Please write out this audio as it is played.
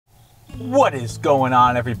What is going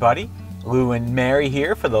on, everybody? Lou and Mary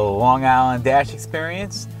here for the Long Island Dash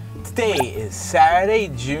Experience. Today is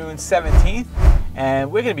Saturday, June 17th,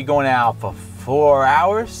 and we're going to be going out for 4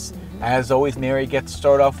 hours. As always, Mary gets to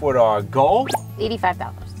start off with our goal.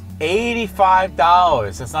 $85.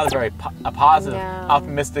 $85. That's not a very positive,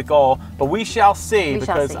 optimistic goal, but we shall see,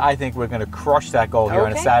 because I think we're going to crush that goal here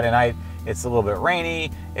on a Saturday night. It's a little bit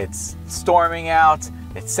rainy, it's storming out,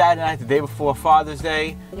 it's Saturday night, the day before Father's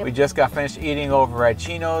Day. Yep. We just got finished eating over at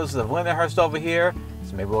Chino's of Lindenhurst over here,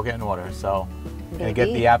 so maybe we'll get an order. So we're going to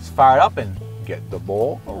get the apps fired up and get the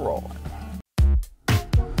ball rolling.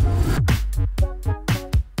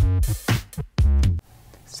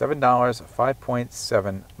 $7,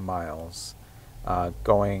 5.7 miles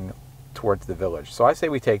going towards the village. So I say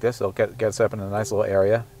we take this. It'll get us up in a nice little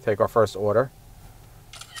area. Take our first order.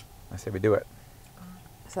 I say we do it.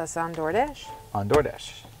 So that's on Doordash? On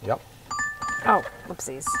Doordash, yep. Oh,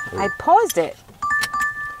 whoopsies. Ooh. I paused it.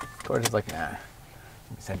 Doordash is like, nah, let me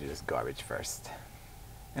send you this garbage first.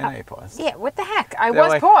 And now you paused. Yeah, what the heck? I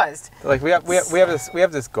was paused. Like, we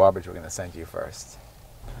have this garbage we're going to send you first.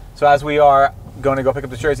 So as we are going to go pick up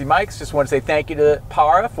the Jersey mics, just want to say thank you to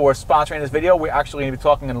Para for sponsoring this video. We're actually going to be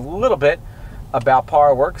talking in a little bit about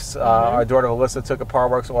PowerWorks. Our daughter Alyssa took a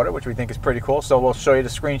PowerWorks order, which we think is pretty cool. So we'll show you the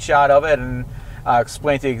screenshot of it and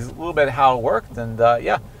explain to you a little bit how it worked. And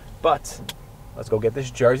yeah, but let's go get this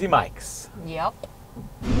Jersey mics. Yep.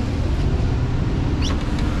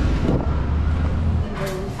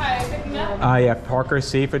 Hi, picking up? Yeah, Parker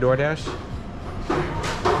C for Doordash.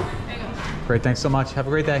 Great, thanks so much. Have a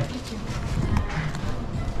great day.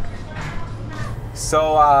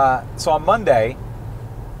 So on Monday.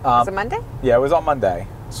 Was it Monday? Yeah, it was on Monday.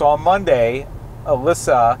 So on Monday,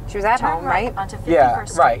 Alyssa. She was at home, right? Yeah,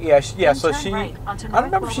 right. Yeah, so she. I don't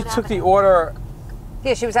remember if she took the order.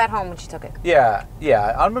 Yeah, she was at home when she took it. Yeah. I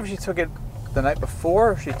don't remember if she took it the night before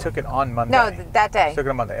or if she took it on Monday. No, that day. She took it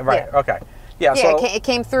on Monday. Right. Yeah. Okay. Yeah. Yeah. So it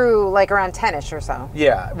came through like around 10ish or so.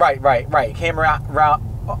 Yeah. Right. It came around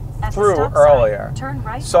through earlier. Turn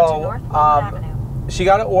right so onto North Long Avenue. She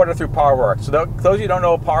got an order through PowerWorks. So those of you who don't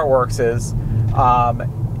know what PowerWorks is,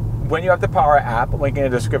 when you have the Power app, link in the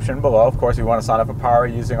description below. Of course, if you want to sign up for Power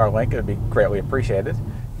using our link, it would be greatly appreciated.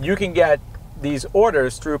 You can get these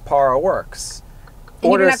orders through PowerWorks.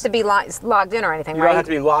 And you don't have to be logged in or anything, right? You don't have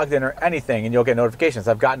to be logged in or anything, and you'll get notifications.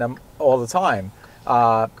 I've gotten them all the time.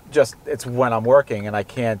 Just it's when I'm working and I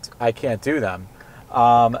can't do them.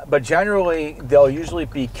 But generally, they'll usually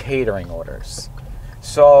be catering orders.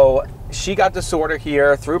 So she got this order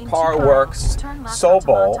here through PowerWorks,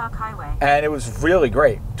 Sobol, and it was really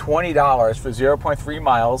great. $20 for 0.3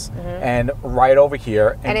 miles, and right over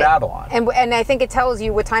here in Babylon. And I think it tells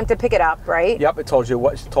you what time to pick it up, right? Yep, it told her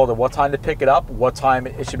what time to pick it up, what time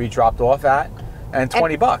it should be dropped off at, and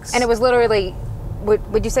 $20. And it was literally,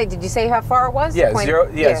 did you say how far it was? Yeah,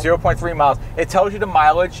 0.3 miles. It tells you the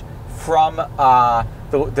mileage from the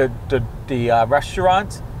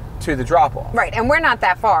restaurant to the drop-off. Right, and we're not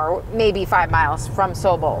that far, maybe 5 miles from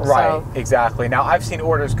Sobol. Right, so. Exactly. Now, I've seen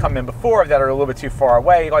orders come in before that are a little bit too far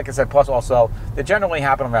away. Like I said, plus also, they generally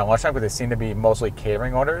happen around lunchtime because they seem to be mostly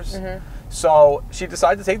catering orders. So she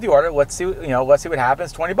decided to take the order. Let's see what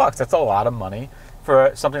happens. $20. That's a lot of money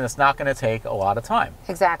for something that's not going to take a lot of time.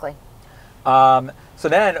 Exactly. So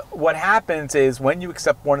then what happens is when you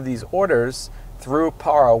accept one of these orders through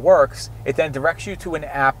PowerWorks, it then directs you to an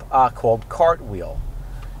app called Cartwheel.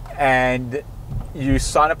 And you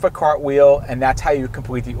sign up for Cartwheel, and that's how you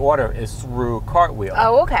complete the order, is through Cartwheel.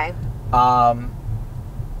 Oh, okay.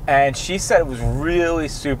 And she said it was really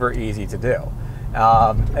super easy to do.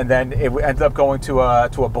 And then it ended up going to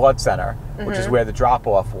a blood center, which is where the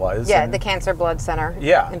drop-off was. Yeah, the Cancer Blood Center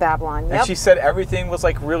in Babylon. Yep. And she said everything was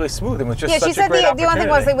like really smooth. It was just such a great opportunity.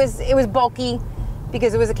 The only thing was it was bulky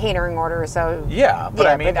because it was a catering order. So but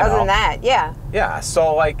I mean, but other than that, yeah.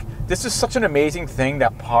 So like, this is such an amazing thing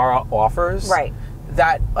that Para offers. Right.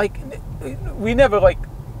 That like, we never like,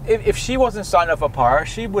 if she wasn't signed up for Para,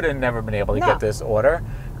 she would have never been able to get this order.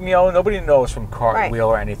 You know, nobody knows from Cartwheel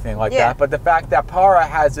or anything like that. But the fact that Para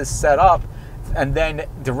has this set up and then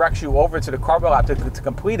directs you over to the Cartwheel app to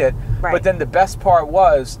complete it. Right. But then the best part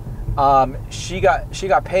was, she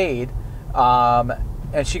got paid,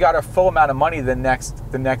 and she got her full amount of money the next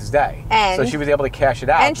day. And so she was able to cash it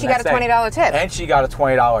out. And she got a $20 tip. And she got a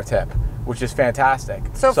 $20 tip, which is fantastic.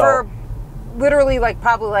 So for literally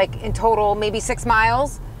probably in total maybe 6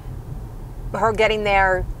 miles, her getting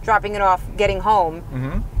there, dropping it off, getting home,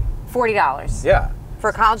 $40. Yeah. For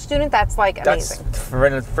a college student, that's amazing. For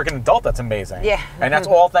a freaking adult, that's amazing. Yeah. And that's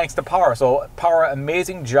all thanks to Para. So Para,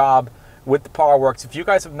 amazing job with the Power Works. If you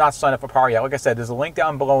guys have not signed up for Power yet, like I said, there's a link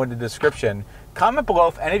down below in the description. Comment below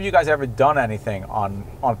if any of you guys have ever done anything on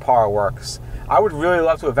Power Works. I would really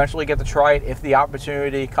love to eventually get to try it if the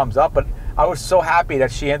opportunity comes up, but I was so happy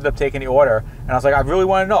that she ended up taking the order, and I was like, I really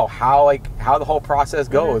want to know how the whole process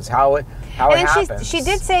goes, how it happens. She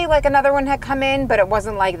did say like another one had come in, but it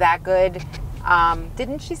wasn't like that good.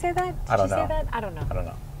 Didn't she say that? I don't know. Say that? I don't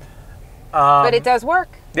know. But it does work.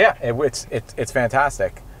 Yeah, it's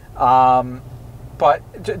fantastic.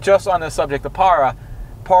 But just on the subject of Power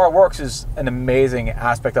Works is an amazing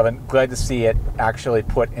aspect of it. Glad to see it actually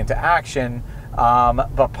put into action.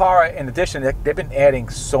 But Power, in addition, they've been adding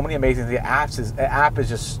so many amazing things. The app is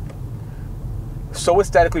just so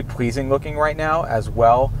aesthetically pleasing looking right now as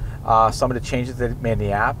well. Some of the changes that they've made in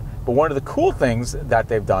the app. But one of the cool things that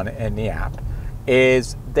they've done in the app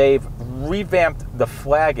is they've revamped the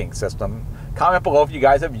flagging system. Comment below if you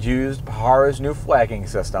guys have used Power's new flagging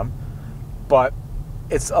system. But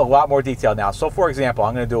it's a lot more detailed now. So for example,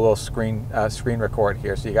 I'm going to do a little screen record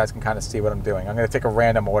here so you guys can kind of see what I'm doing. I'm going to take a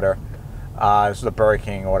random order. This is a Burger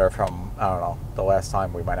King order from, I don't know, the last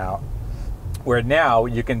time we went out. Where now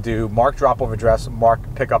you can do mark drop-off address, mark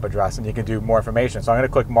pickup address, and you can do more information. So I'm going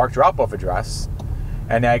to click mark drop-off address,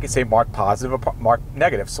 and now you can say mark positive or mark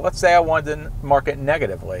negative. So let's say I wanted to mark it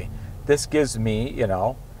negatively. This gives me,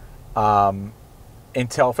 intel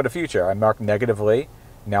for the future. I mark negatively.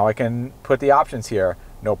 Now I can put the options here.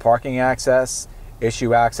 No parking access, issue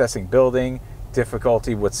accessing building,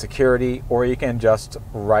 difficulty with security, or you can just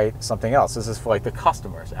write something else. This is for like the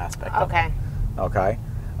customer's aspect of it. Okay.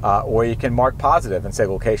 Or you can mark positive and say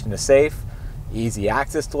location is safe, easy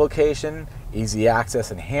access to location, easy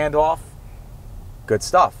access and handoff. Good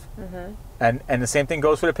stuff. And the same thing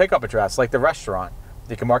goes for the pickup address, like the restaurant.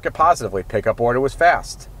 You can mark it positively. Pickup order was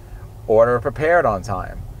fast. Order prepared on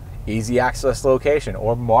time. Easy access location,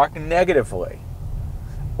 or mark negatively.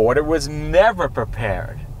 Order was never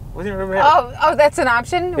prepared. Wasn't even prepared. Oh, that's an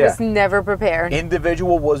option? It was never prepared.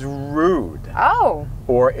 Individual was rude. Oh.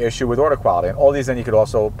 Or issue with order quality. And all these, then you could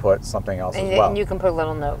also put something else as well. And you can put a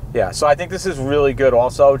little note. Yeah, so I think this is really good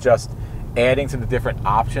also, just adding to the different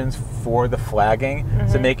options for the flagging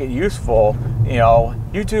to make it useful.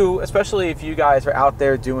 You do, especially if you guys are out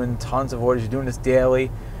there doing tons of orders, you're doing this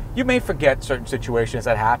daily, you may forget certain situations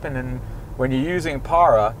that happen, and when you're using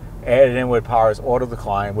Para, add it in with Para's auto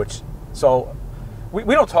decline, so we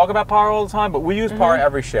don't talk about Para all the time, but we use Para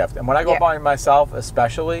every shift. And when I go by myself,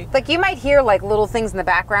 especially, like you might hear like little things in the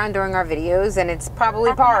background during our videos, and it's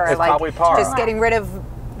probably Para. It's probably Para. Just getting rid of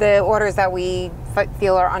the orders that we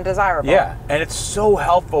feel are undesirable. Yeah, and it's so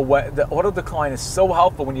helpful. The auto decline is so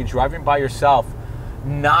helpful when you're driving by yourself,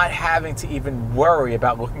 not having to even worry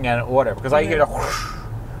about looking at an order, because I hear the whoosh.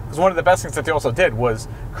 Because one of the best things that they also did was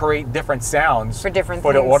create different sounds for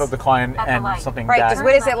the auto decline and something right, because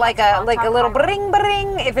what is it, like a little bring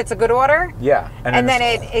bring if it's a good order? Yeah. And then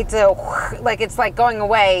it's a it's like going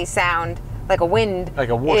away sound, like a wind. Like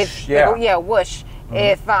a whoosh, whoosh.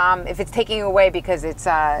 If it's taking away because it's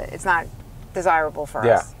not desirable for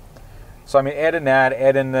us. So I mean, add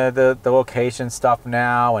in the location stuff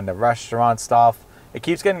now and the restaurant stuff. It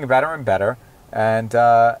keeps getting better and better. And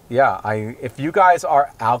if you guys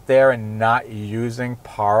are out there and not using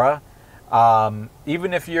Para,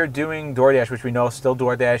 even if you're doing Doordash, which we know is still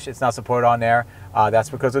Doordash, it's not supported on there. That's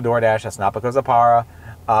because of Doordash. That's not because of Para.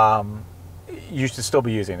 You should still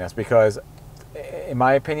be using this because, in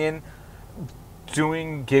my opinion,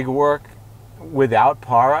 doing gig work without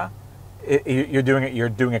Para, you're doing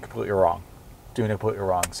it completely wrong.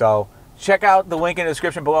 So check out the link in the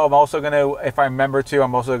description below. I'm also going to, if I remember to,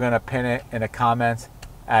 I'm also going to pin it in a comment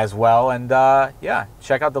as well. And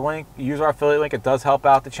check out the link. Use our affiliate link. It does help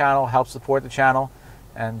out the channel, helps support the channel.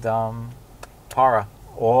 And Para,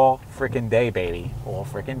 all freaking day, baby. All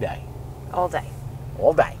freaking day. All day.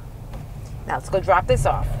 All day. Now let's go drop this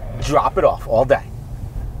off. Drop it off all day.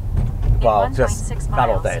 Well, just not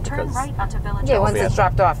all day. Turn right onto Village. Yeah, once it's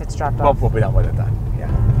dropped off, it's dropped off. We'll be done with it then.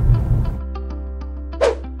 Yeah.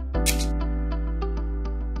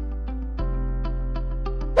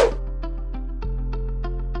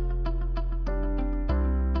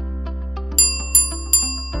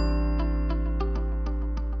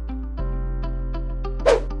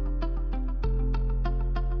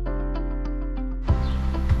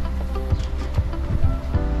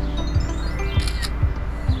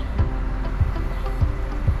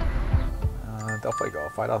 Definitely go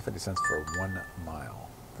 $5.50 for 1 mile.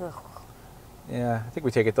 Ugh. Yeah, I think we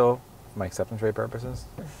take it though for my acceptance rate purposes.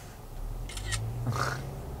 All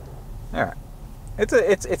right,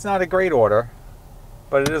 it's not a great order,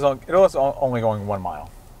 but it is only going 1 mile.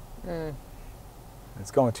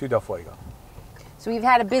 It's going to Del Fuego. So we've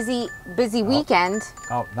had a busy weekend.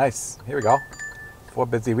 Oh, nice. Here we go. 4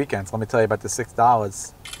 busy weekends. Let me tell you about the $6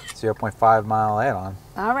 0.5 mile add-on.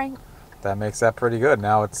 All right. That makes that pretty good.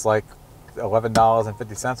 Now it's like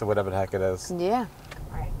 $11.50 or whatever the heck it is. Yeah.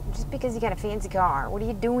 All right. Just because you got a fancy car, what are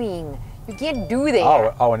you doing? You can't do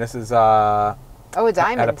that. Oh, and this is a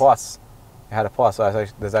diamond. Had a plus. It had a plus. So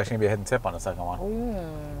there's actually gonna be a hidden tip on the second one.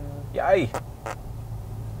 Yay!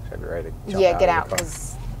 Should I be ready to jump get out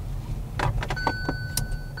because.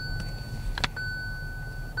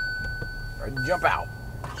 Ready to jump out.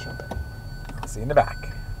 Jump it. See you in the back.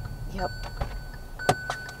 Yep.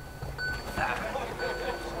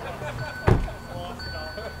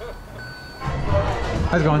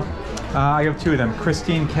 How's it going? I have 2 of them,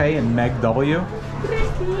 Christine K and Meg W.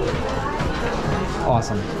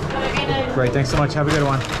 Awesome. Great, thanks so much. Have a good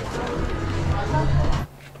one.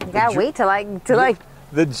 You gotta wait till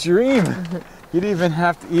the dream. You didn't even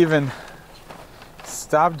have to even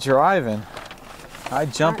stop driving. I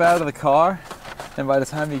jump out of the car, and by the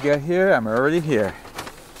time you get here, I'm already here.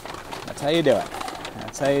 That's how you do it.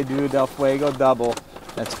 That's how you do a Del Fuego double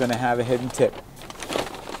that's going to have a hidden tip.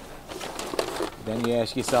 Then you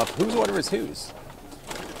ask yourself, whose order is whose?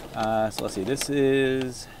 So let's see, this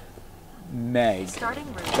is Meg.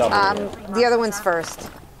 The other one's first,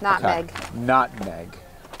 not okay. Meg. Not Meg.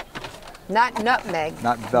 Not nutmeg.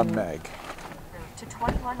 Not the Meg.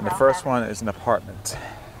 And the first one is an apartment.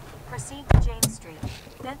 Proceed to James Street.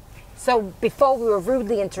 Then So before we were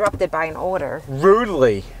rudely interrupted by an order.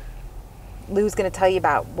 Rudely. Lou's going to tell you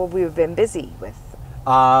about what we've been busy with.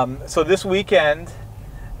 So this weekend,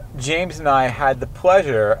 James and I had the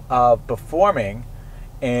pleasure of performing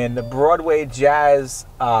in the Broadway jazz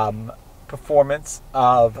performance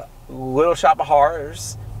of Little Shop of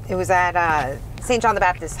Horrors. It was at St. John the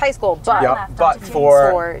Baptist High School, but,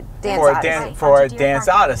 for Dance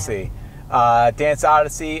Odyssey. Dance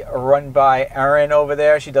Odyssey, run by Erin over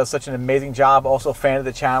there. She does such an amazing job. Also a fan of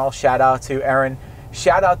the channel. Shout out to Erin.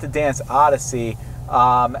 Shout out to Dance Odyssey.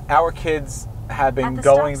 Our kids have been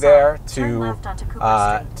going there to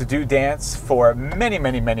do dance for many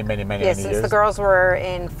yes, since years. The girls were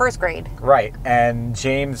in first grade. Right, and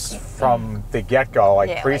James from the get-go,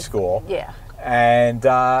 preschool. And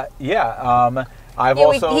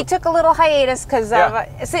he took a little hiatus because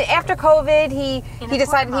after COVID, he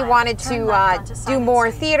decided he wanted to do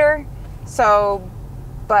more theater. So,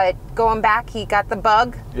 but going back, he got the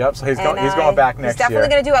bug. Yep. So he's going back next year. He's definitely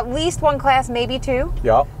going to do at least 1 class, maybe 2.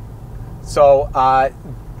 Yep. So,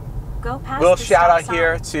 little shout out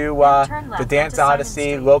here to the Dance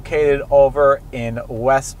Odyssey, located over in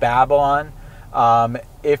West Babylon.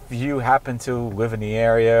 If you happen to live in the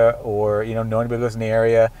area, or know anybody who lives in the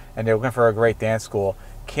area and they're looking for a great dance school,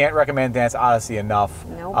 can't recommend Dance Odyssey enough.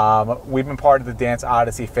 Nope. We've been part of the Dance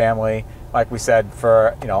Odyssey family, like we said,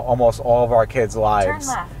 for almost all of our kids' lives,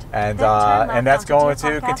 and that's going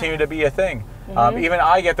to continue to be a thing. Even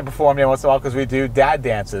I get to perform there once in a while because we do dad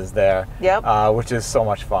dances there. Yep. Which is so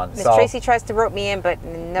much fun. Miss Tracy tries to rope me in, but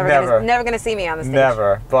never gonna see me on the stage.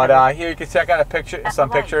 Never. But here you can check out some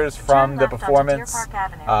pictures from the performance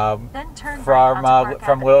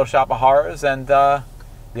from Little Shop of Horrors, and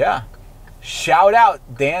shout out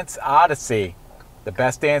Dance Odyssey, the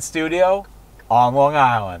best dance studio on Long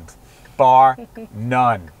Island, bar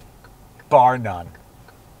none. Bar none.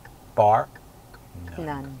 Bar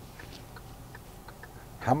none.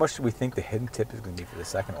 How much do we think the hidden tip is going to be for the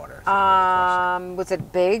second order? Was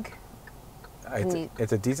it big?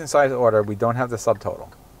 It's a decent sized order. We don't have the subtotal.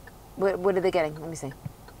 What are they getting? Let me see.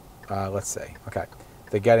 Let's see. Okay.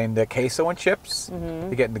 They're getting the queso and chips.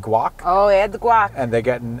 They're getting the guac. Oh, they had the guac. And they're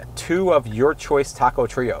getting 2 of your choice taco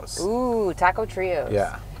trios. Ooh, taco trios.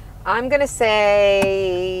 Yeah. I'm going to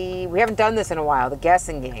say, we haven't done this in a while, the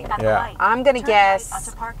guessing game. Yeah. I'm going to guess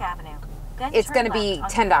onto Park Avenue. it's going to be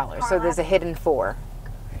 $10, so there's a hidden 4.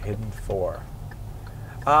 Hidden 4.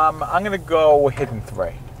 I'm going to go hidden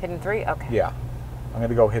 3. Hidden 3? Okay. Yeah. I'm going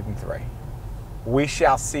to go hidden 3. We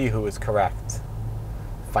shall see who is correct.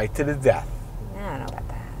 Fight to the death. I don't know about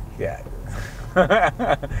that. Yeah.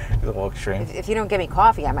 It's a little extreme. If you don't give me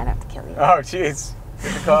coffee, I might have to kill you. Oh, jeez.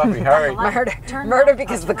 Get the coffee. Hurry. Murder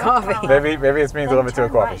because of the coffee. Maybe it's being delivered to a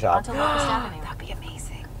coffee shop. That'd be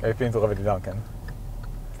amazing. Maybe it's being delivered to Dunkin'.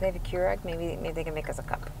 Do they have a Keurig? Maybe they can make us a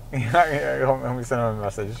cup. Yeah, let me send them a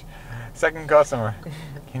message. Second customer,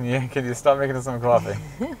 can you stop making us some coffee?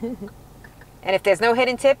 And if there's no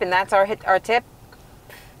hidden tip and that's our tip,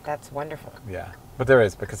 that's wonderful. Yeah, but there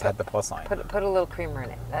is, because it had the plus sign. Put a little creamer in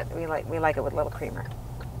it. We like it with a little creamer.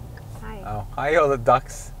 Hi. Oh, hi, all the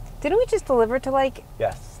ducks. Didn't we just deliver to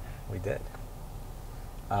Yes, we did.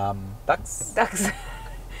 Ducks. Ducks.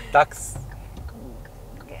 Ducks.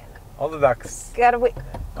 All the ducks. Gotta wait.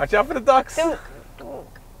 Watch out for the ducks. Dude.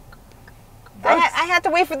 I had to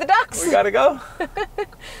wait for the ducks. We gotta go.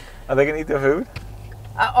 Are they gonna eat their food?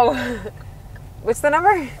 Oh. What's the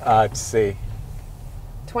number? Let's see.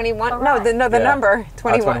 21. Right. The number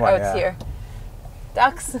 21. 21, oh, it's yeah. here.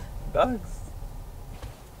 Ducks. Ducks.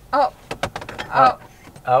 Oh.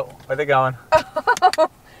 Oh, where they going?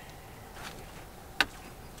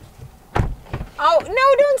 Oh,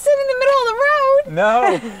 no, don't sit in the middle of the road.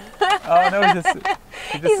 No. Oh no,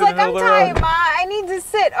 He's like, I'm tired, Ma. I need to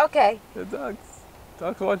sit. Okay. The ducks.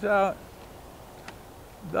 Ducks, watch out.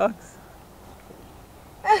 Ducks.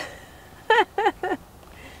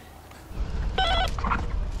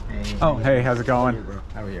 Oh, hey, how's it going?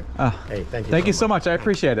 How are you? Hey, thank you. Thank you so much. I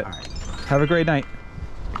appreciate it. All right. Have a great night.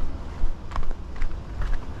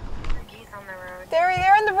 Geese on the road. They're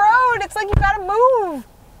in the road. It's like you gotta move.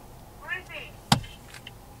 Where is he?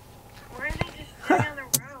 Where is he just sitting on the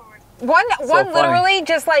road? One funny. literally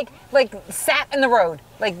just like sat in the road.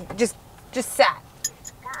 Like just sat.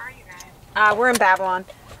 Where are you guys? We're in Babylon.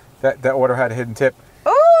 That order had a hidden tip.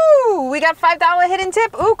 Ooh, we got $5 hidden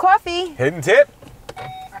tip. Ooh, coffee. Hidden tip?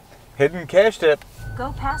 Hidden cash tip.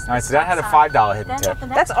 Go past All right, the so that had a stop $5 sign, hidden then tip. at the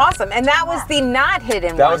next That's one, awesome. And that turn was left. the not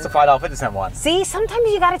hidden That one. was the $5.50 one. See, sometimes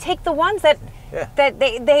you got to take the ones that Yeah. that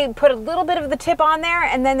they put a little bit of the tip on there,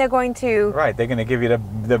 and then they're going to. Right, they're going to give you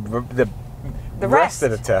the rest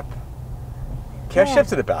of the tip. Cash Yeah.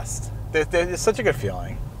 tips are the best. It's such a good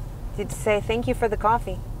feeling. Did say thank you for the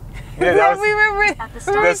coffee. Yeah, that was, we were At the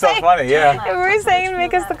stop that's so sign, funny, yeah. turn we left were onto saying Ridgeview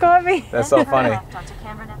make us the Avenue. coffee. That's so Then turn funny. left onto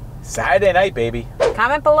Cameron Ave. Saturday night, baby.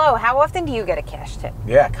 Comment below. How often do you get a cash tip?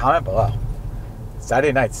 Yeah, comment below.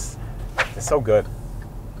 Saturday nights. They're so good.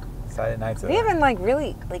 Saturday nights. We haven't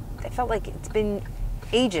really I felt like it's been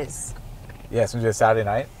ages. Yeah, since it's Saturday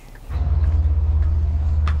night.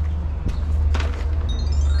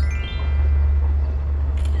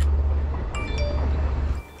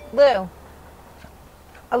 Lou.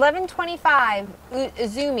 11:25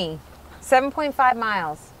 Izumi, 7.5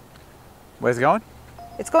 miles. Where's it going?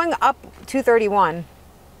 It's going up 231.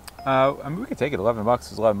 I mean, we could take it. $11.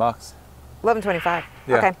 It's $11. 11:25.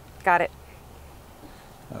 Yeah. Okay, got it.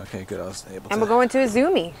 Okay, good. I was able to. And we're going to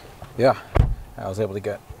Izumi, Yeah, I was able to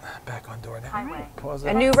get back on Doordash. Highway. Pause a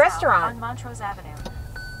it. new South restaurant. On Montrose Avenue.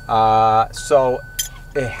 So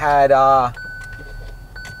it had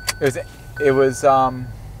it was no,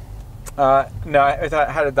 it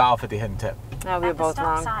had a $1.50 hidden tip. No, we were At the both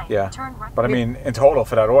stop wrong. sign, Yeah, turn right. but I mean, in total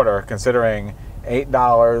for that order, considering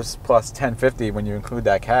 $8 plus $10.50 when you include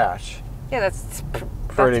that cash, Yeah, that's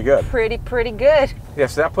pretty good. Pretty good. Yeah,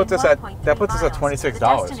 so that puts In us at 1.3 $26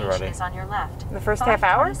 miles, the destination already. is on your left. The first half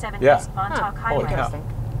hour? 527 Yeah. East Montauk Huh. Holy Highway. cow.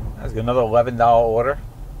 That's another $11 order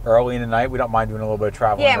early in the night. We don't mind doing a little bit of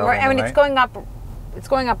traveling. Yeah, early in I mean the it's night. going up. It's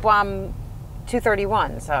going up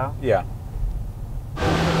 231. So Yeah.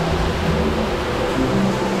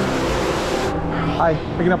 Hi,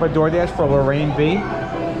 picking up a DoorDash for Lorraine B.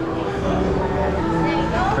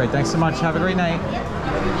 Great, thanks so much. Have a great night.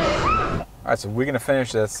 All right, so we're gonna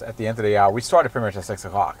finish this at the end of the hour. We started pretty much at 6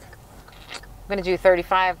 o'clock. I'm gonna do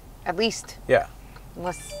 35 at least, Yeah,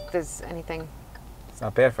 unless there's anything. it's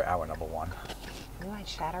not bad for hour number one. We might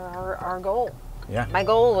shatter our goal. Yeah. My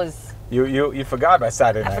goal was. You forgot about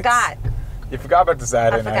Saturday nights. I forgot. You forgot about the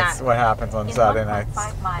Saturday I nights. forgot. What happens on In Saturday 1.5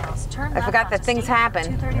 nights? miles, turn I left forgot that onto things State happen.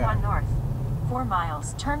 231 North. 4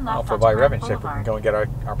 miles, turn left For onto by Grand revenue ship, we Boulevard. can go and get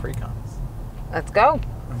our pre-cons. Let's go.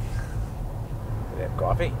 Do they have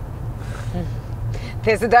coffee?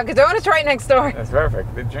 There's the Dunkin' Donuts right next door. That's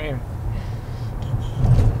perfect. Good dream.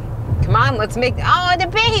 Come on, let's make. Oh, the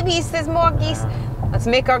babies. There's more geese. Let's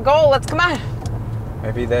make our goal. Let's come on.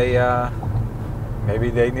 Maybe they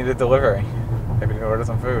need a delivery. Maybe they can order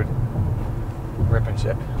some food. Rip and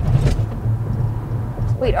ship.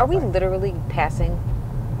 Wait, are we literally passing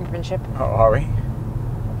Ribbon Oh, are we?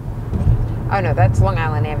 Oh no, that's Long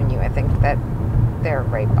Island Avenue. I think that they're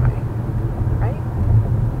right by. Right?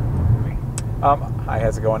 Hi,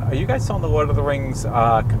 how's it going? Are you guys selling the Lord of the Rings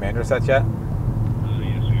Commander sets yet?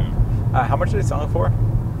 Yes, we are. How much are they selling for?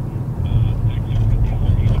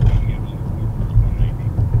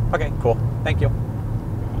 Okay, cool. Thank you.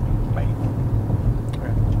 Bye.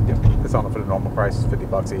 Okay. Yeah, they're selling it for the normal price,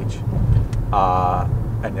 $50 each.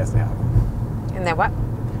 And yes, they have. And then what?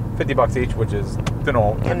 $50 each, which is the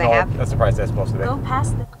normal. And they have? That's the price they're supposed to be. Go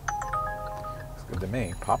past the It's good to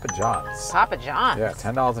me. Papa John's. Papa John's. Yeah,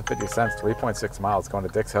 $10.50, 3.6 miles going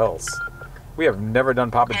to Dix Hills. We have never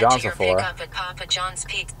done Papa John's before. Pickup at Papa John's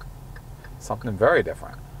Pizza. Something very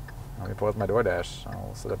different. Let me pause my DoorDash.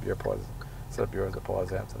 I'll set up your pause. Set up yours to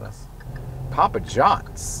pause after this. Papa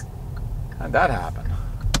John's. How'd that happen?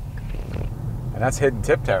 And that's hidden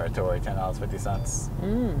tip territory,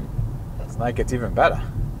 $10.50. Tonight gets even better.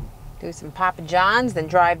 Do some Papa John's, then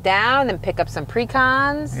drive down, then pick up some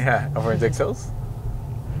pecans. Yeah, over in Dix Hills.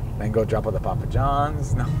 Then go drop at the Papa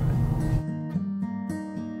John's. No.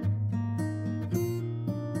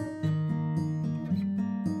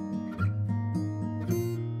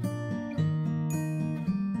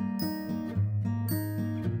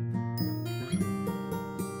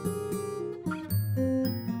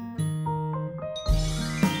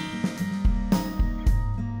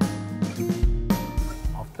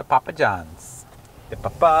 Papa John's.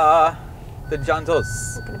 The John's. We're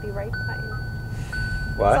going to be right by you.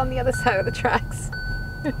 What? It's on the other side of the tracks.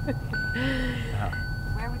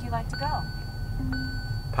 Where would you like to go?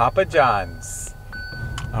 Papa John's.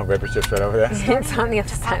 Oh, Ripper Strip's right over there. It's on the other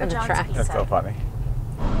side of the tracks. That's so funny.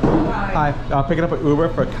 Hi, I'll pick it up at Uber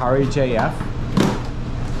for Kari JF.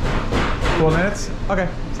 4 minutes? Okay,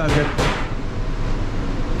 sounds good.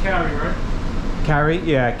 Carrie, right? Kari,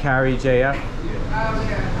 yeah, Kari JF.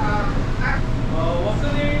 What's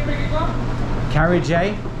the name you're picking up? Kari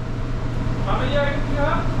J. How many items do you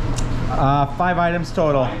have? 5 items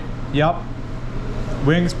total. Yep.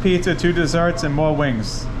 Wings, pizza, 2 desserts, and more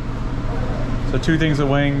wings. So 2 things of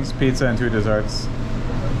wings, pizza, and 2 desserts.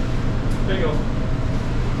 There you go.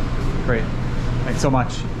 Great. Thanks so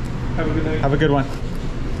much. Have a good night. Have a good one.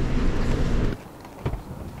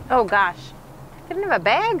 Oh gosh. I didn't have a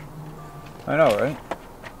bag? I know, right?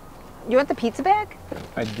 You want the pizza bag?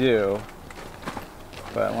 I do.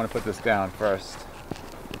 But I want to put this down first.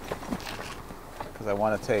 Because I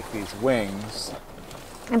want to take these wings.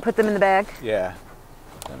 And put them in the bag? Yeah.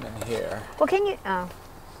 Put them in here. Well, can you... Oh.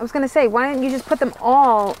 I was going to say, why don't you just put them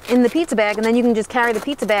all in the pizza bag and then you can just carry the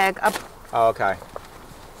pizza bag up. Oh, okay.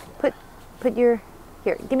 Put your...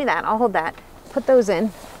 Here, give me that. I'll hold that. Put those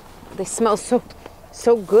in. They smell so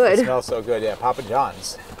good. It smells so good, yeah. Papa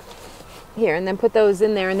John's. Here, and then put those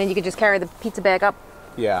in there and then you can just carry the pizza bag up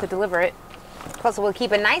to deliver it. Plus, we'll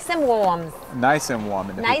keep it nice and warm. Nice and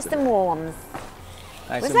warm in the Nice pizza and bag. warm. Nice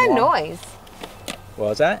What's and that warm. noise? What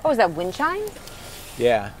was that? Oh, is that wind chimes?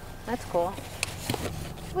 Yeah. That's cool.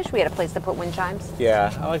 I wish we had a place to put wind chimes.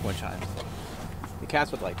 Yeah, I like wind chimes. The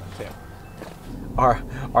cats would like them too.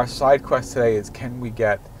 Our side quest today is, can we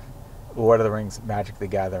get Lord of the Rings Magic the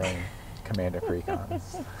Gathering Commander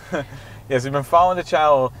Precons? Yes, we've been following the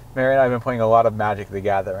channel. Mary and I have been playing a lot of Magic the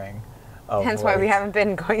Gathering. Hence why we haven't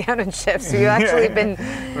been going out on shifts. We've actually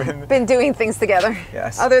been doing things together.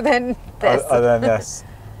 Yes. Other than this. Other than this.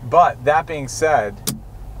 But that being said,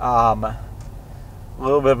 a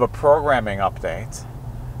little bit of a programming update.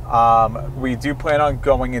 We do plan on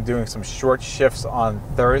going and doing some short shifts on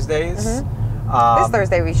Thursdays. This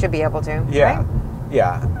Thursday we should be able to. Yeah. Right?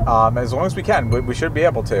 Yeah. As long as we can, we should be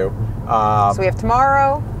able to. So we have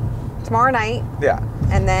tomorrow night. Yeah.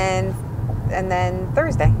 And then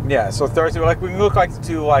Thursday. Yeah. So Thursday, we can look like to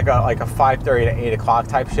do like a 5:30 to 8 o'clock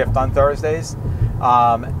type shift on Thursdays.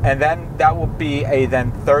 And then that will be a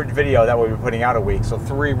third video that we'll be putting out a week. So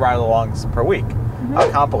 3 ride-alongs per week.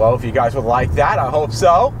 Comment below if you guys would like that. I hope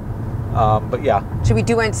so. But yeah. Should we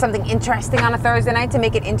do something interesting on a Thursday night to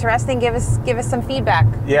make it interesting? Give us some feedback.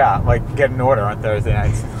 Yeah, like get an order on Thursday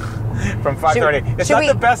nights from 5:30. It's not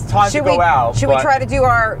the best time to go out. Should we try to do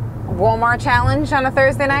our Walmart challenge on a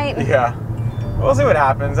Thursday night? Yeah. We'll see what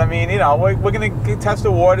happens. I mean, we're going to test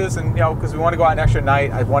the waters, and because we want to go out an extra night.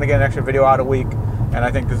 I want to get an extra video out a week, and I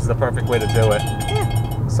think this is the perfect way to do it.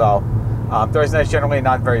 Yeah. So Thursday night's generally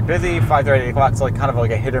not very busy. 5:30 to 8 o'clock is kind of like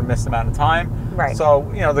a hit or miss amount of time. Right.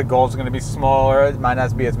 So the goals are going to be smaller. It might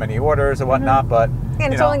not be as many orders or whatnot, but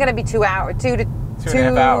and it's only going to be 2 hours,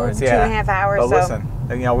 2.5 hours. Yeah. 2.5 hours. But listen,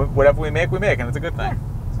 whatever we make, and it's a good thing.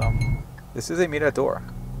 Yeah. So this is a meet at door,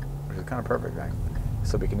 which is kind of perfect, right?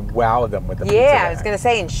 So we can wow them with the pizza bag. I was going to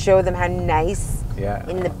say, and show them how nice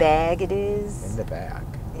in the bag it is. In the bag.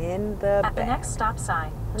 At the next stop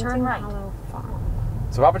sign, turn right.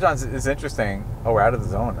 So Papa John's is interesting. Oh, we're out of the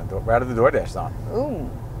zone. We're out of the Doordash zone. Ooh.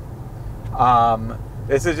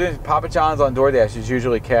 This is just, Papa John's on Doordash is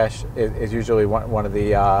usually cash. Is usually one of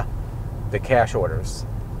the cash orders,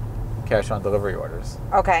 cash on delivery orders.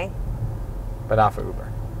 Okay. But not for Uber.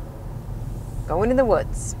 Going in the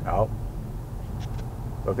woods. Oh.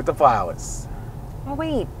 Look at the flowers. Oh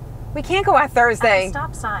wait, we can't go out Thursday. At the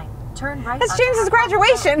stop sign, turn right. That's James's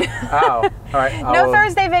graduation. Oh, all right. No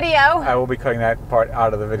Thursday video. I will be cutting that part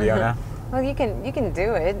out of the video now. Well, you can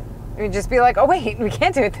do it. You just be like, oh wait, we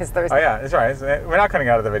can't do it this Thursday. Oh yeah, that's right. We're not cutting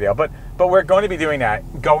out of the video, but we're going to be doing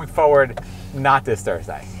that going forward, not this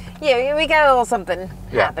Thursday. Yeah, we got a little something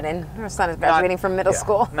happening. Our son is graduating from middle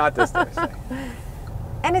school. Not this Thursday.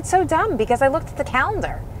 And it's so dumb because I looked at the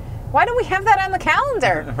calendar. Why do we have that on the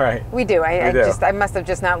calendar? Right. We do. I must have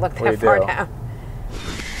just not looked that far down.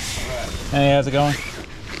 Hey, how's it going?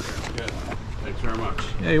 Good. Thanks very much.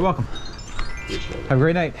 Yeah, you're welcome. Have a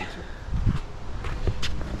great night.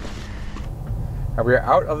 We're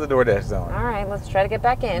out of the Doordash zone. All right, let's try to get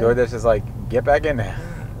back in. Doordash is like, get back in there.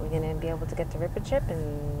 We're going to be able to get to Rip and Chip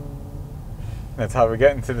and... That's how we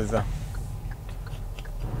get into the zone.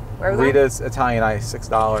 Where are we Rita's Italian Ice, $6,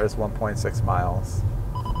 1.6 miles.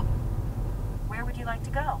 Where would you like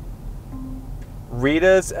to go?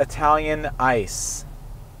 Rita's Italian Ice.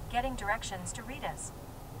 Getting directions to Rita's.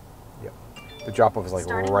 Yep. The drop-off is like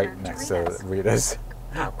Starting right route next to to Rita's.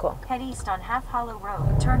 Oh, cool. Head east on Half Hollow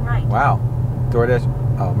Road. Turn right. Wow.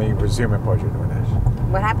 DoorDash. Oh, maybe resume and portrait DoorDash.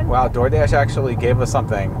 What happened? Wow, DoorDash actually gave us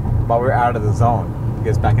something while we were out of the zone to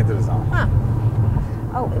get us back into the zone. Huh.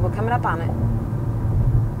 Oh, we're coming up on it.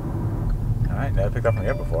 All right, never picked up from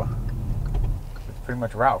here before. It's pretty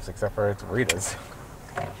much Ralph's except for it's Rita's.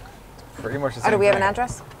 It's pretty much the same Oh, do we have thing. an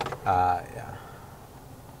address? Yeah.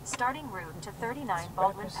 Starting route to 39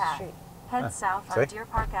 Baldwin Path. Head south on Deer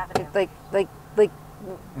Park Avenue.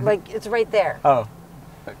 Like it's right there. Oh.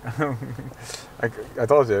 I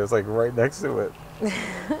told you, it was like right next to it.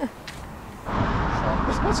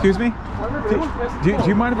 Excuse me? Do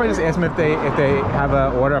you mind if I just ask them if they have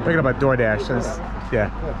an order? I'm picking up a DoorDash.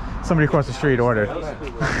 Yeah. Somebody across the street ordered.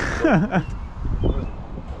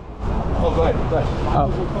 Oh, go ahead.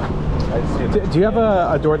 Do you have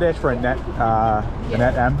a DoorDash for a net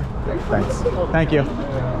M? Thanks. Thank you.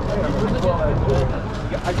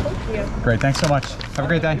 Great, thanks so much. Have a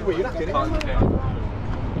great day.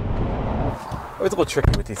 It's a little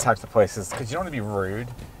tricky with these types of places because you don't want to be rude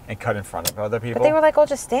and cut in front of other people. But they were like all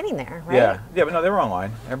just standing there, right? Yeah, but no, they were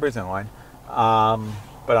online. Everybody's in line.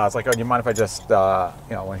 But I was like, oh, do you mind if I just,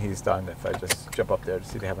 when he's done, if I just jump up there to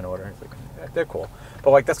see if they have an order? He's like, yeah, they're cool. But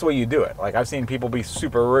like, that's the way you do it. Like, I've seen people be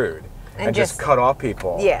super rude and just cut off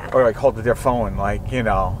people. Yeah. Or like hold their phone, like,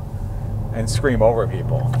 and scream over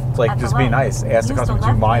people. It's like, just be nice. Ask the customer, do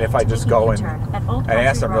you mind if I just go and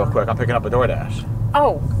ask them real quick? I'm picking up a DoorDash.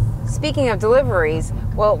 Oh, speaking of deliveries,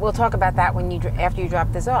 well, we'll talk about that when after you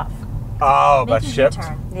drop this off. Oh, but shipped?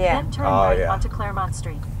 Yeah. Then turn right onto Claremont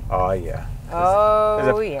Street. Oh, yeah.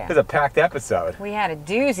 Yeah. It's a packed episode. We had a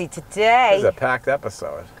doozy today. It's a packed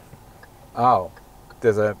episode. Oh,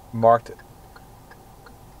 there's a marked,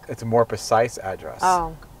 it's a more precise address.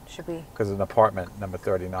 Oh, should we? Because it's an apartment, number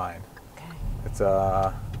 39. Okay. It's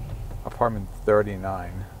apartment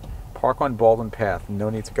 39. Park on Baldwin Path. No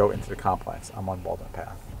need to go into the complex. I'm on Baldwin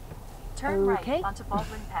Path. Turn right onto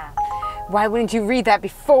Baldwin Path. Why wouldn't you read that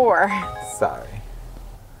before? Sorry.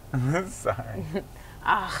 Sorry.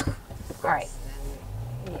 All right.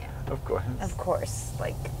 Yeah. Of course. Of course.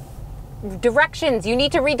 Like, directions. You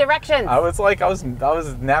need to read directions. I was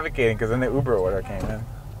navigating because then the Uber order came in.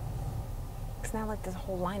 It's not like there's a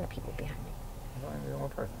whole line of people behind me. Only one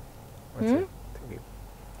person. Two people.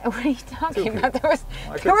 What are you talking about?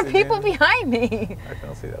 There were see people them. behind me. I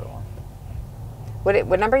can see the other one.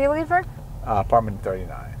 What number you leave for? Apartment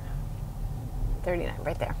 39. 39,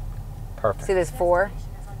 right there. Perfect. See, there's 4.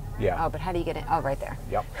 Yeah. Oh, but how do you get in? Oh, right there.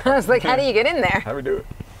 Yep. I was like, how do you get in there? How do we do it?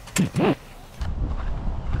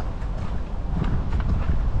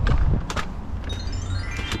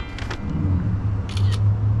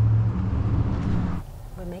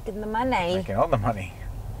 We're making the money. Making all the money.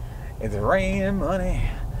 It's raining money.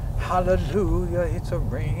 Hallelujah, it's a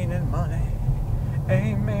raining money.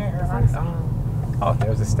 Amen. Oh,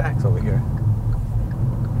 there's the stacks over here.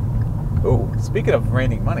 Oh, speaking of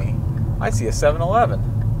raining money, I see a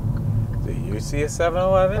 7-Eleven. Do you see a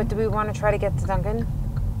 7-Eleven? But do we want to try to get to Dunkin'?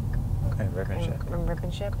 And Rip and Ship. And Rip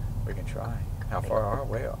and Ship? We can try. How far are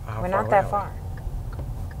we? We're not that far.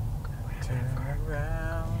 Turn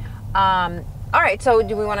around. All right, so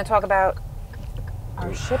do we want to talk about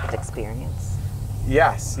our shipped experience?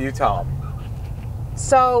 Yes, you tell them.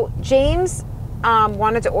 So James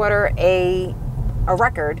wanted to order a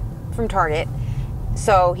record from Target.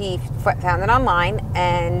 So he found it online,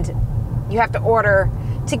 and you have to order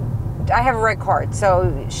I have a red card,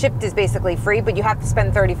 so shipped is basically free, but you have to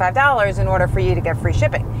spend $35 in order for you to get free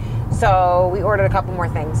shipping. So we ordered a couple more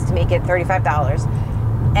things to make it $35.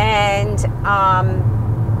 And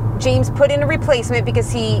James put in a replacement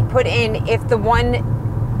because he put in if the one, did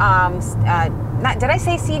I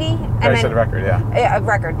say CD? I said record, yeah. A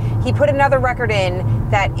record. He put another record in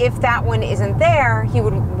that if that one isn't there, he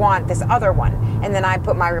would want this other one. And then I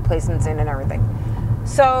put my replacements in and everything.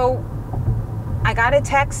 So I got a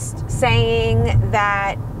text saying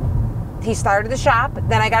that he started the shop.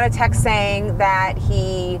 Then I got a text saying that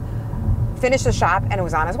he finished the shop and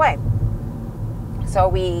was on his way. So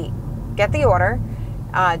we get the order.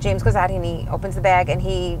 James goes out and he opens the bag and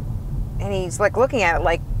he's like looking at it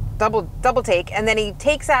like double take, and then he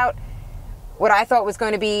takes out what I thought was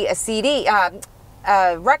going to be a CD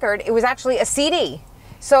record. It was actually a CD.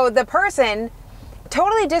 So the person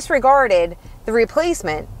totally disregarded the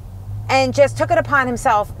replacement and just took it upon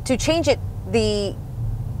himself to change it the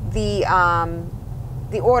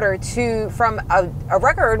order from a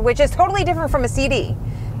record, which is totally different from a CD.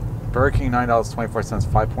 Burger King, $9.24,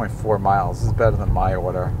 5.4 miles. This is better than my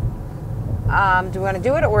order. Do we want to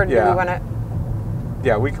do it, or do we want to?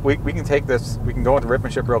 Yeah, we can take this. We can go into Rip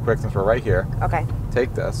and Ship real quick since we're right here. Okay.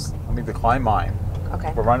 Take this. Let me decline mine.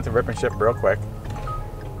 Okay. We'll run into Rip and Ship real quick.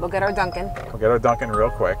 We'll get our Dunkin'. We'll get our Dunkin' real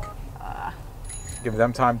quick. Give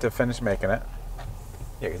them time to finish making it.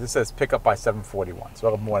 Yeah, because this says pick up by 7:41, so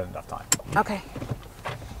we'll have more than enough time. Okay.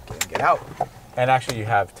 Get out. And actually, you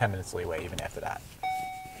have 10 minutes leeway even after that.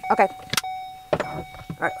 Okay. All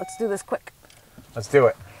right, let's do this quick. Let's do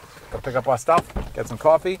it. Go pick up our stuff, get some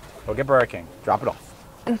coffee, go get Burger King, drop it off.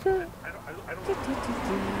 Mm-hmm.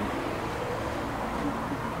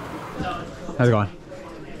 How's it going?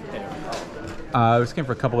 I was looking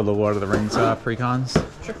for a couple of the Lord of the Rings pre-cons.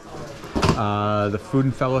 Sure. The Food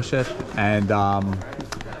and Fellowship and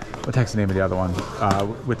what the heck's the name of the other one?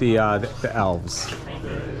 With the elves. I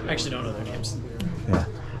actually don't know their names. Yeah.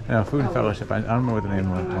 No, Food and Fellowship. I don't remember what the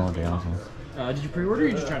name of the other one. Did you pre-order or are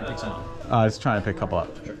you just trying to pick some up? Just trying to pick a couple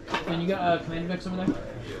up. Sure. And you got command decks over there?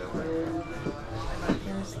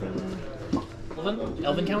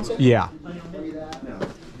 Elven Council? Yeah.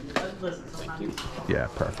 Thank you. Yeah,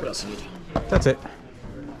 What perfect. else do you need? That's it.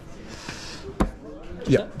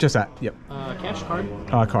 Yep, just that. Yep. Cash card?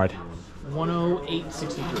 Card.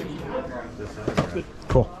 108.63. Good.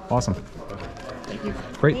 Cool. Awesome. Thank you.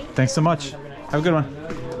 Great. Thanks so much. Have a good one.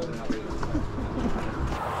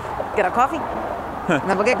 Get our coffee, and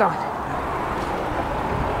then we'll get going.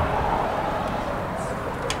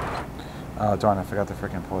 Oh, darn, I forgot to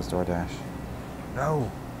freaking pause Doordash. No.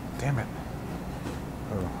 Damn it.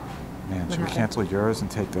 Oh, man. Should we cancel yours and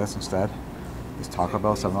take this instead? This Taco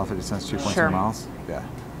Bell, $7.50, 2.2 miles? Yeah.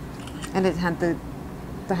 And it had the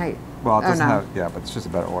height. Well, it doesn't have, yeah, but it's just a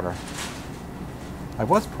better order. I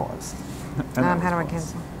was paused. How do I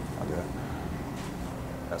cancel? I'll do it.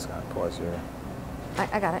 That's going to pause here.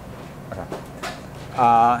 I got it. Okay.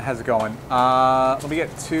 How's it going? Let me get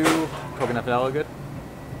 2 coconut vanilla, good?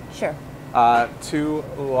 Sure. 2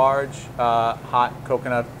 large hot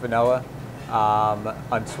coconut vanilla,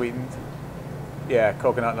 unsweetened. Yeah,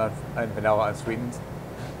 coconut and vanilla unsweetened.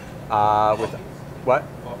 With what?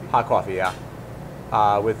 Hot coffee, yeah.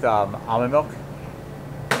 With almond milk.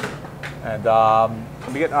 And let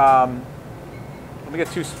me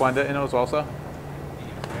get 2 Splenda in those also.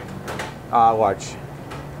 Large.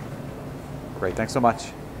 Great, thanks so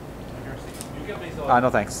much. No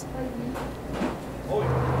thanks.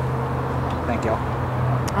 Thank you.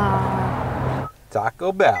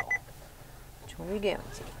 Taco Bell. Which one are we doing?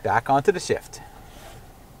 Back onto the shift.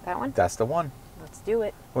 That one? That's the one. Let's do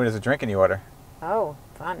it. When there's a drink in the order. Oh,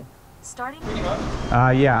 fun. Starting.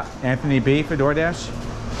 Yeah, Anthony B for DoorDash.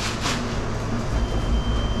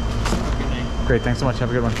 Great, thanks so much.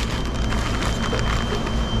 Have a good one.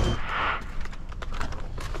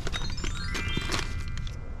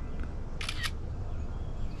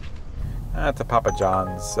 That's a Papa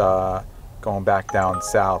John's going back down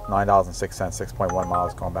south. $9.06, 6.1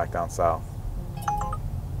 miles going back down south. Do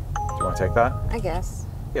you want to take that? I guess.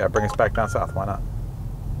 Yeah, bring us back down south. Why not?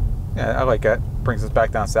 Yeah, I like it. Brings us back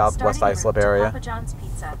down south, Starting West Islip route to area. Papa John's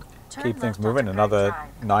Pizza. Turn Keep things left onto moving. Craig Another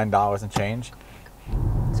Drive. $9 and change.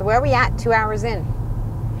 So where are we at? 2 hours in.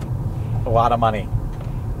 A lot of money.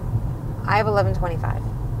 I have 11:25.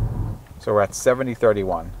 So we're at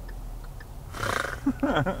 70.31.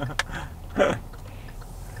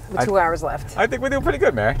 With 2 hours left. I think we're doing pretty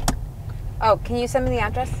good, Mary. Oh, can you send me the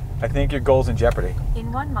address? I think your goal's in jeopardy.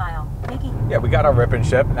 In 1 mile, making Yeah, we got our Rip and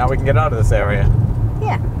Ship. Now we can get out of this area.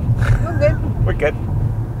 Yeah. We're good. We're good.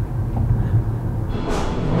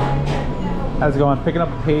 How's it going? Picking up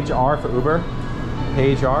Page R for Uber.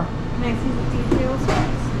 Page R. Can I see the details?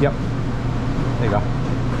 Yep. There you go.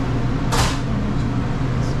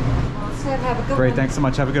 Have a good Great, one. thanks so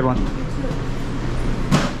much. Have a good one.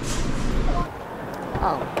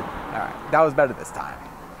 Oh. All right, that was better this time.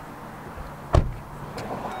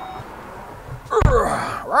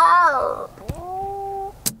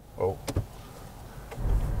 Oh.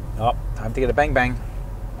 Oh, time to get a bang bang.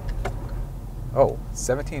 Oh,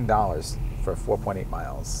 $17 for 4.8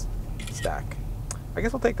 miles stack. I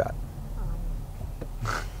guess we'll take that.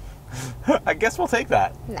 I guess we'll take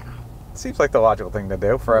that. No. Seems like the logical thing to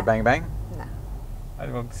do for a Bang Bang. No. I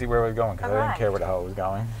didn't see where it was going because I didn't Alright. care where the hell it was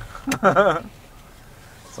going.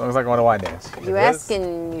 As long as I go to wine dance. If You it ask is,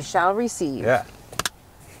 and you shall receive. Yeah.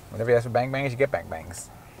 Whenever you ask for Bang Bangs, you get Bang Bangs.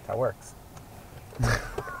 That's how it works.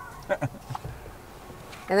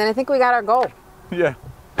 And then I think we got our goal. Yeah.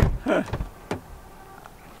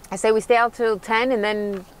 I say we stay out till 10 and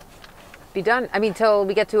then be done. I mean, till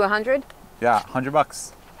we get to 100. Yeah,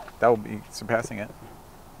 $100. That will be surpassing it.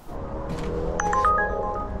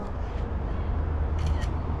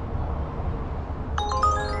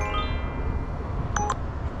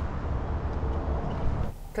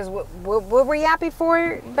 Because what were we at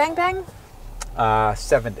before Bang Bang?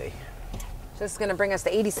 70. So it's going to bring us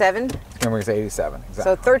to 87. It's going to bring us to 87. Exactly.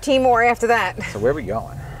 So 13 more after that. So where are we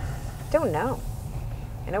going? Don't know.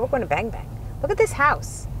 I know we're going to Bang Bang. Look at this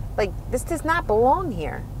house. Like, this does not belong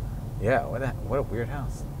here. Yeah, what a weird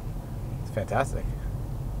house. It's fantastic.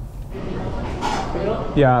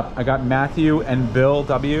 Yeah, I got Matthew and Bill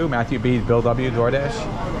W. Matthew B, Bill W, Doordash.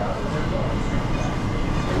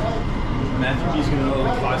 Matthew B's gonna go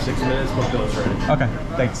like 5-6 minutes, but Bill's ready. Okay,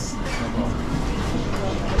 thanks.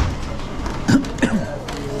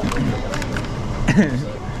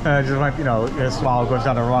 Just like, you know, a swallow goes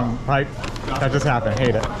down the wrong pipe. That just happened.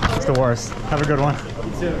 Hate it. It's the worst. Have a good one.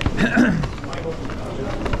 You too.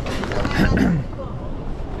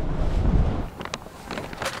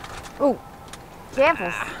 Ooh,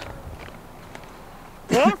 careful.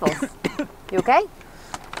 Careful. You okay?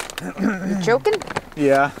 You choking?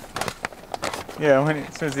 Yeah. Yeah,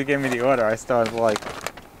 as soon as he gave me the order, I started like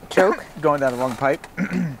Choke? going down the wrong pipe.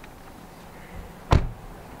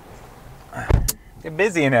 You're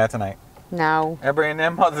busy in there tonight. No. Everybody and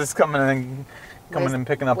their mother's coming and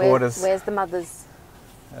picking up orders. Where's the mothers?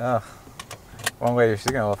 Ugh. One lady, she's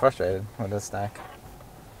getting a little frustrated with this snack.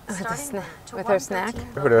 With her snack?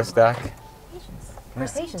 With her stack.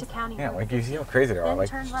 Proceed to County Yeah, Road like you see how crazy they are. Then Like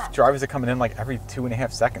turn left. drivers are coming in like every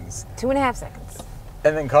 2.5 seconds. 2.5 seconds.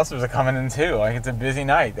 And then customers are coming in too. Like it's a busy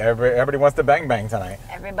night. Everybody wants the Bang Bang tonight.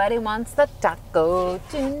 Everybody wants the taco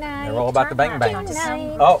tonight. They're all about the Bang Turn Bangs. left onto County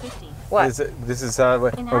Road Oh. 50. What? This is we're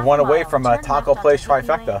In one half a away mile, from a turn taco left place onto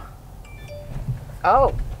Hippie trifecta.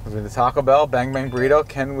 Oh. With the Taco Bell, Bang Bang Burrito,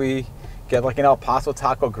 can we get like an El Paso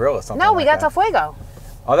taco grill or something? No, we like got that? Del Fuego.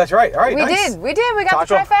 Oh, that's right. All right, We nice. did. We got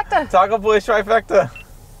the trifecta. Taco place trifecta.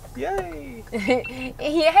 Yay! Yay.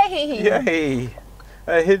 Yay!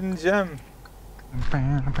 A hidden gem. Hey,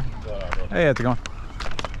 how's it going?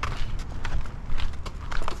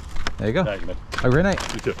 There you go. Thank you, man. Have a great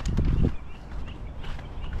night. You too.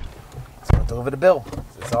 So we'll deliver the bill.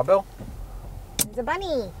 Is this our bill? It's a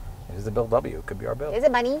bunny. It is the Bill W. It could be our bill. It's a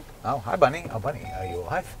bunny. Oh, hi, Bunny. Oh, Bunny, are you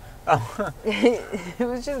alive? Oh, It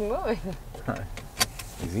was just moving.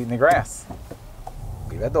 he's eating the grass.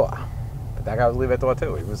 Leave that door. But that guy was leave that door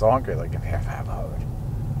too. He was hungry, like in half hour.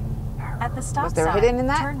 At the stop Was there sign, hidden in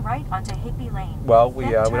that? turn right onto Higbee Lane. Well, we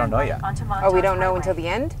Then don't turn know right yet. onto Oh, we Montauk don't know Highway. until the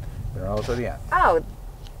end? We don't know until the end. Oh.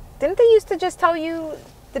 Didn't they used to just tell you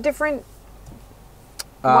the different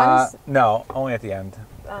ones? No, only at the end.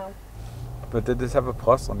 Oh. But did this have a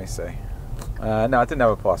plus? Let me see. No, it didn't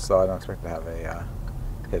have a plus, so I don't expect to have a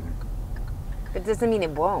hidden. It doesn't mean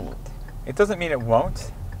it won't. It doesn't mean it won't.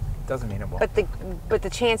 It doesn't mean it won't. But the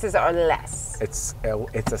chances are less. It's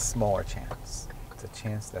a smaller chance. It's a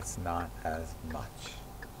chance that's not as much.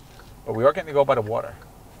 But we are getting to go by the water.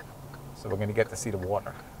 So we're going to get to see the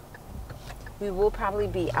water. We will probably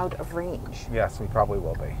be out of range. Yes, we probably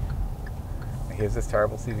will be. And here's this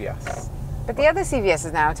terrible CVS. But the other CVS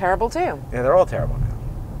is now terrible too. Yeah, they're all terrible now.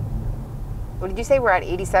 What did you say? We're at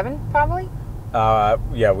 87 probably?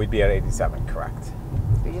 Yeah, we'd be at 87, correct.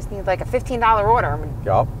 We just need like a $15 order and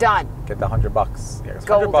Yup. done. Get the $100. Yeah, 'cause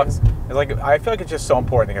Golden. $100 is like, I feel like it's just so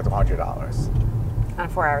important to get the $100. On a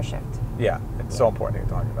 4-hour shift. Yeah, it's so important to get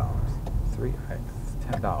the $100.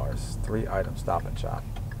 $10. 3 item stop and shop.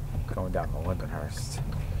 Going down to Lindenhurst.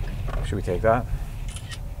 Should we take that?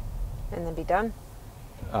 And then be done?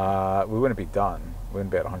 We wouldn't be done. We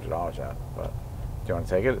wouldn't be at $100 yet. But do you want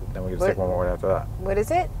to take it? Then we can just take one more after that. What is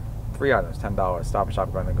it? 3 items, $10. Stop and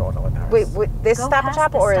shop. Going to Lindenhurst. Wait, this Go Stop and past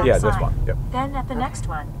Shop the or stop Yeah, this sign. one. Yep. Then at the next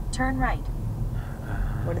one, turn right.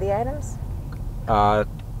 what are the items?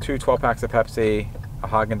 2 12-packs of Pepsi, a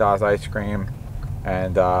Haagen-Dazs ice cream,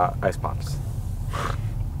 and ice pops.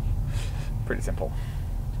 Pretty simple.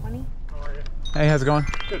 20? Hey, how's it going?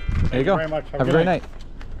 Good. There you Thank go. very much. Have a great night.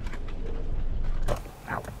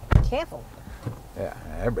 Careful. Yeah,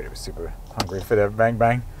 everybody was super hungry for that Bang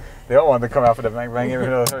Bang. They all wanted to come out for the Bang Bang, even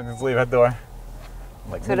though they just leave that door.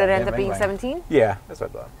 Like, So did it end up being 17? Yeah, that's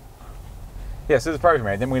what I thought. Yeah, so this is perfect,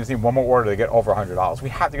 man. Then we just need one more order to get over $100. We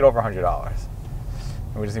have to get over $100.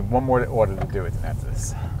 And we just need one more order to do it, and that's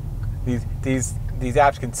this. These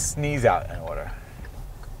apps can sneeze out an order.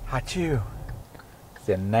 Achoo. It's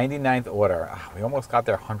their 99th order. We almost got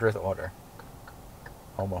their 100th order.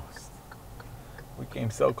 Almost. We came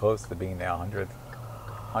so close to being their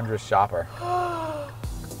 100th shopper.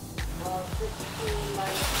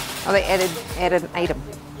 Oh, they added an item.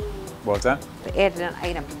 What's that? They added an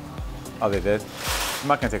item. Oh, they did? I'm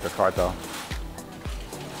not going to take the card, though.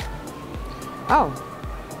 Oh.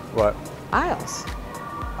 What? Aisles.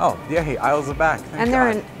 Oh, yeah, hey, aisles are back. Thank and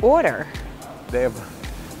they're God. in order. They have...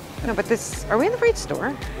 No, but this... Are we in the right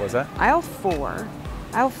store? What's that? Aisle 4.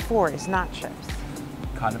 Aisle 4 is not chips.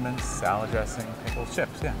 Condiments, salad dressing, pickles,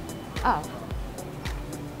 chips, yeah. Oh.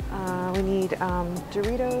 We need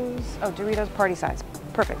Doritos. Oh, Doritos party size.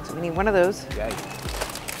 Perfect. So we need one of those. Yay.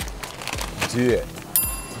 Do it.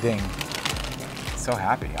 Ding. So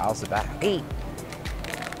happy. Aisles are back. 8.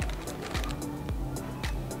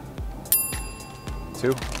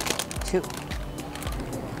 2. 2.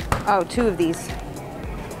 Oh, 2 of these.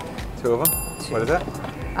 2 of them? 2. What is that?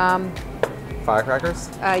 Firecrackers?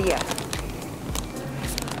 Yeah.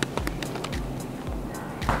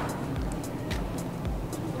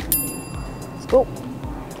 Let's go.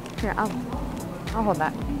 Here, I'll hold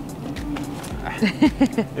that.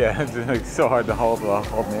 Yeah, it's like so hard to hold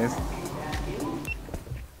these.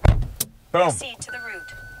 Boom. Proceed to the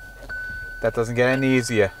route. That doesn't get any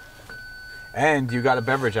easier. And you got a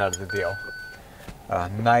beverage out of the deal. A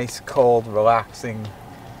nice, cold, relaxing,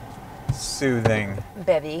 soothing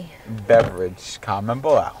Bevy. beverage. Comment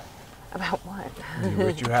below. About what? You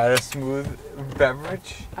wish you had a smooth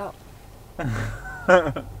beverage? Oh.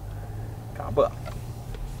 Comment below.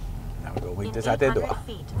 Now we'll leave In this out the 800 door.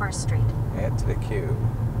 feet, First Street. Add to the queue.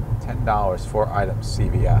 $10 for items,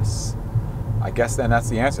 CVS. I guess then that's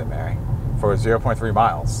the answer, Mary. For 0.3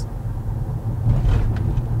 miles.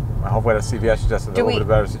 Hopefully the CVS is just a little bit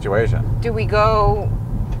better situation. Do we go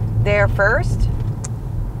there first?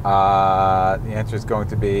 The answer is going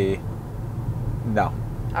to be no.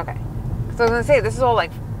 Okay. So I was going to say, this is all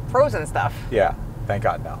like frozen stuff. Yeah, thank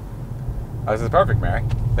God no. This is perfect, Mary.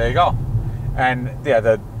 There you go. And yeah,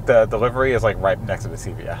 the delivery is like right next to the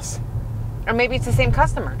CVS. Or maybe it's the same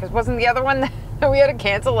customer, because wasn't the other one that we had to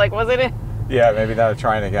cancel, like, wasn't it? Yeah, maybe now they're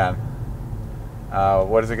trying again.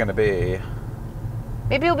 What is it going to be?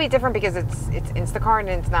 Maybe it'll be different because it's Instacart and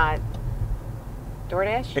it's not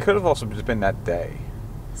Doordash. It could have also just been that day.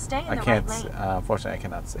 Stay in I the can't, right lane. unfortunately, I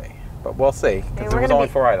cannot see. But we'll see, because we're it was gonna only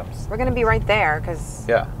be- 4 items. We're going to be right there, because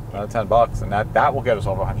Yeah, another $10, and that will get us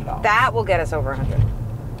over $100. that will get us over 100.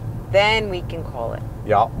 Then we can call it.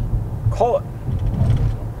 Y'all, call it.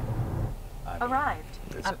 Arrived.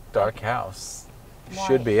 It's a dark house.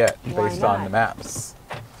 Should be it, Why based on not? the maps.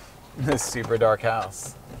 This super dark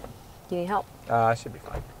house. You need help? Should be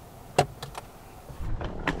fine.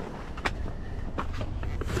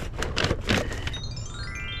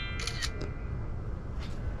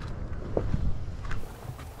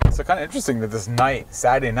 So kind of interesting that this night,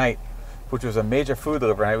 Saturday night, which was a major food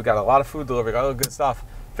delivery night, we got a lot of food delivery, got all the good stuff,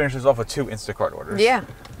 finishes off with 2 Instacart orders. Yeah.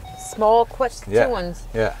 Small, quick, 2 ones.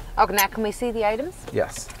 Yeah. Oh, now can we see the items?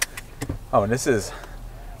 Yes. Oh, and this is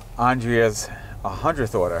Andrea's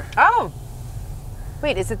 100th order. Oh.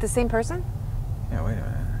 Wait, is it the same person? Yeah, wait a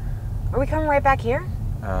minute. Are we coming right back here?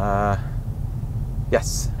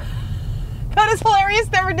 Yes. That is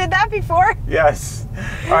hilarious. Never did that before. Yes.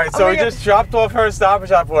 All right, Oh so my we God. just dropped off her Stop and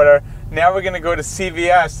Shop order. Now we're going to go to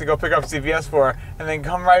CVS to go pick up CVS for her and then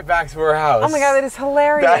come right back to her house. Oh my God, that is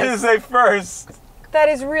hilarious. That is a first. That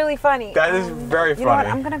is really funny. That is very You know what? funny.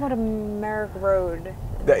 I'm going to go to Merrick Road.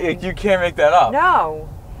 You can't make that up. No.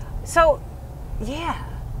 So, yeah.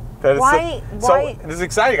 That is Why- So this is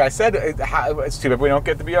exciting. I said it's too bad we don't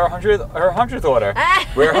get to be her 100th order.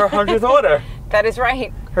 We're her 100th order. That is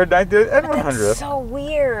right. Her 90th and That's 100th. so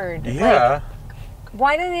weird. Yeah. Like,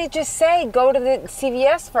 why didn't it just say go to the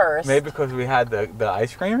CVS first? Maybe because we had the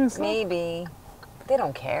ice cream and stuff. Maybe. They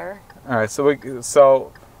don't care. All right.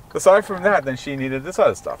 So aside from that, then she needed this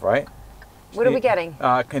other stuff, right? What are we getting?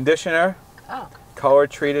 Conditioner. Oh. Color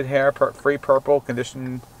treated hair, free purple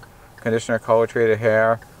conditioner, color treated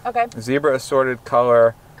hair. Okay. Zebra assorted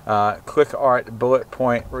color, click art bullet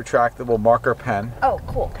point retractable marker pen. Oh,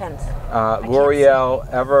 cool. Pens. L'Oreal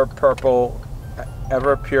ever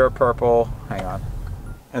pure purple. Hang on.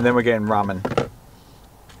 And then we're getting ramen.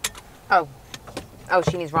 Oh. Oh,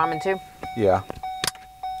 she needs ramen too? Yeah.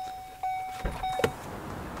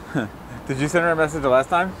 Did you send her a message the last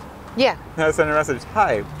time? Yeah. I sent her a message.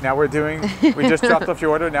 Hi. Now we just dropped off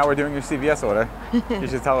your order. Now we're doing your CVS order. You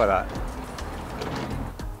should tell her that.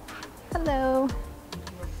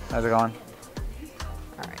 How's it going?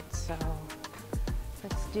 All right, so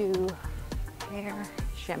let's do hair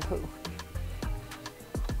shampoo.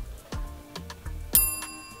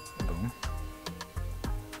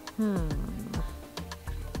 Boom.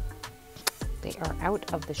 They are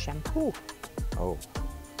out of the shampoo. Oh.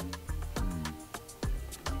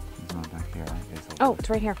 It's not back here. Oh, it's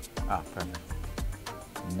right here. Ah, perfect.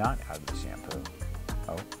 Not out of the shampoo.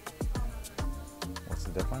 Oh. What's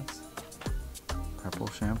the difference? Purple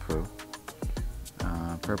shampoo.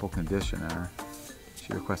 Purple conditioner.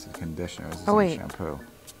 She requested conditioner as Oh, wait. shampoo.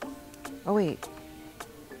 Oh, wait.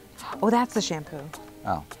 Oh, that's the shampoo.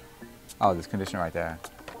 Oh. Oh, there's conditioner right there.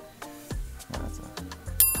 Yeah, that's it.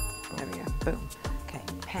 There we go. Boom. Okay,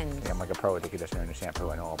 pens. Yeah, I'm like a pro with the conditioner and the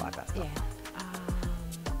shampoo. I know all about that stuff. Yeah.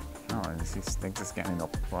 Oh, and he thinks it's getting no.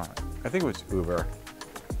 I think it was Uber.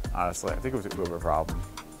 Honestly, I think it was an Uber problem.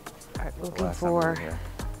 All right, looking Last time we were for here.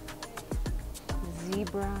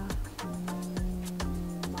 zebra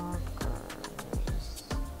markers.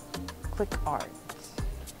 Click art.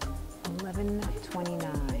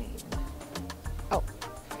 11:29. Oh,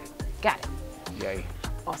 got it. Yay.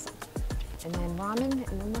 Awesome. And then ramen,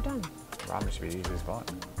 and then we're done. Ramen should be the easiest part.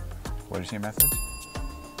 What did she message?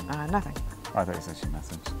 Nothing. Oh, I thought you said she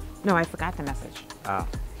messaged. No, I forgot the message. Oh.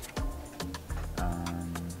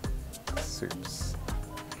 Soups.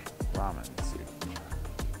 Ramen soup.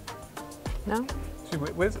 No?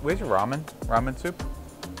 Where's your ramen? Ramen soup?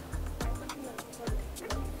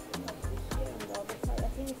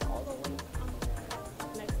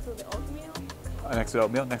 Next to the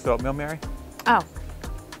oatmeal? Next to the oatmeal, Mary? Oh,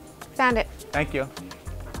 found it. Thank you.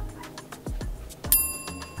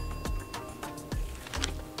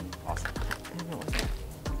 Awesome.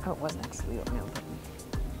 Oh, it was next to the oatmeal.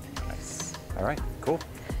 Nice. All right, cool.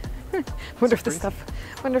 Wonder if the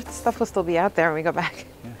stuff will still be out there when we go back.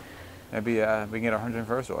 Yeah. Maybe we can get our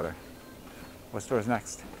 101st order. What store's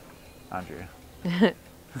next, Andrea?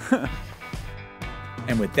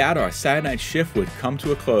 And with that, our Saturday night shift would come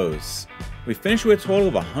to a close. We finished with a total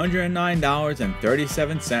of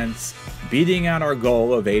 $109.37, beating out our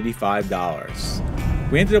goal of $85.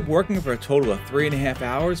 We ended up working for a total of 3.5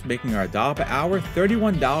 hours, making our dollar per hour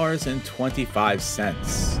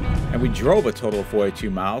 $31.25. And we drove a total of 42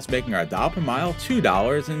 miles, making our dollar per mile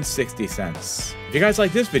 $2.60. If you guys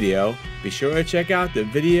like this video, be sure to check out the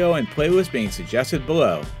video and playlist being suggested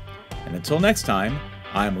below. And until next time,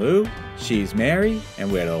 I'm Lou, she's Mary,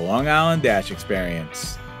 and we're the Long Island Dash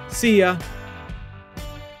Experience. See ya!